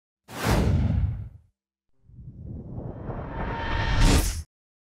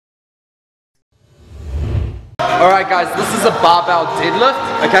Alright guys, this is a barbell deadlift,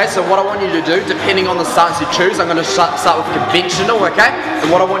 okay? So what I want you to do, depending on the stance you choose, I'm going to start with conventional, okay? And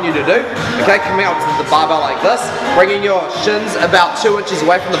what I want you to do, okay, coming up to the barbell like this, bringing your shins about 2 inches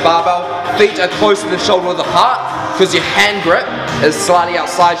away from the barbell, feet are close to the shoulder width apart, because your hand grip is slightly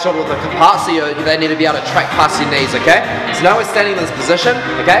outside shoulder width apart, so they need to be able to track past your knees, okay? So now we're standing in this position,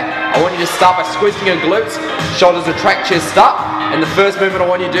 okay? I want you to start by squeezing your glutes, shoulders retract, chest up, and the first movement I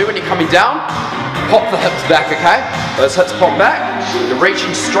want you to do when you're coming down, pop the hips back, okay? Those hips pop back, you're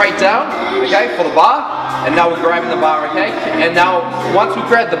reaching straight down, okay, for the bar, and now we're grabbing the bar, okay? And now, once we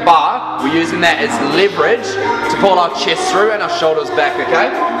grab the bar, we're using that as leverage to pull our chest through and our shoulders back,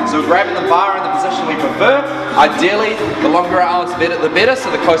 okay? So we're grabbing the bar in the position we prefer. Ideally, the longer our arms the better,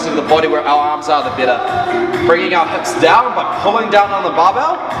 so the closer to the body where our arms are, the better. Bringing our hips down by pulling down on the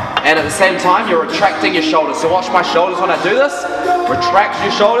barbell, and at the same time, you're retracting your shoulders. So watch my shoulders when I do this. Retract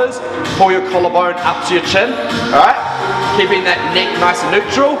your shoulders, pull your collarbone up to your chin, alright? Keeping that neck nice and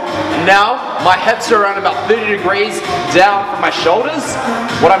neutral. Now, my hips are around about 30 degrees down from my shoulders.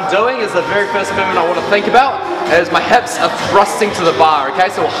 What I'm doing is the very first movement I want to think about is my hips are thrusting to the bar,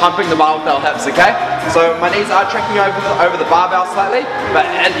 okay? So we're humping the bar with our hips, okay? So my knees are tracking over the barbell slightly, but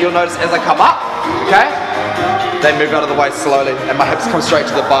you'll notice as I come up, okay? They move out of the way slowly and my hips come straight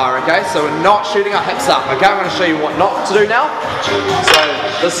to the bar, okay? So we're not shooting our hips up, okay? I'm going to show you what not to do now. So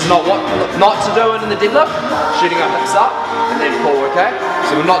this is not what not to do in the deadlift. Shooting our hips up and then pull, okay?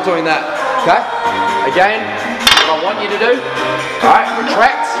 So we're not doing that, okay? Again, what I want you to do, alright,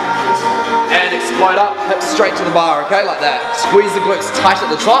 retract and explode up, hips straight to the bar, okay? Like that. Squeeze the glutes tight at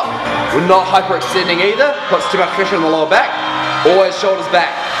the top. We're not hyperextending either. Puts too much pressure on the lower back. Always shoulders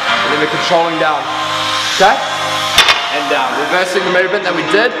back. And then we're controlling down, okay? And down, reversing the movement that we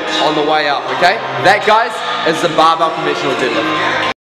did on the way up, okay? That, guys, is the barbell conventional deadlift.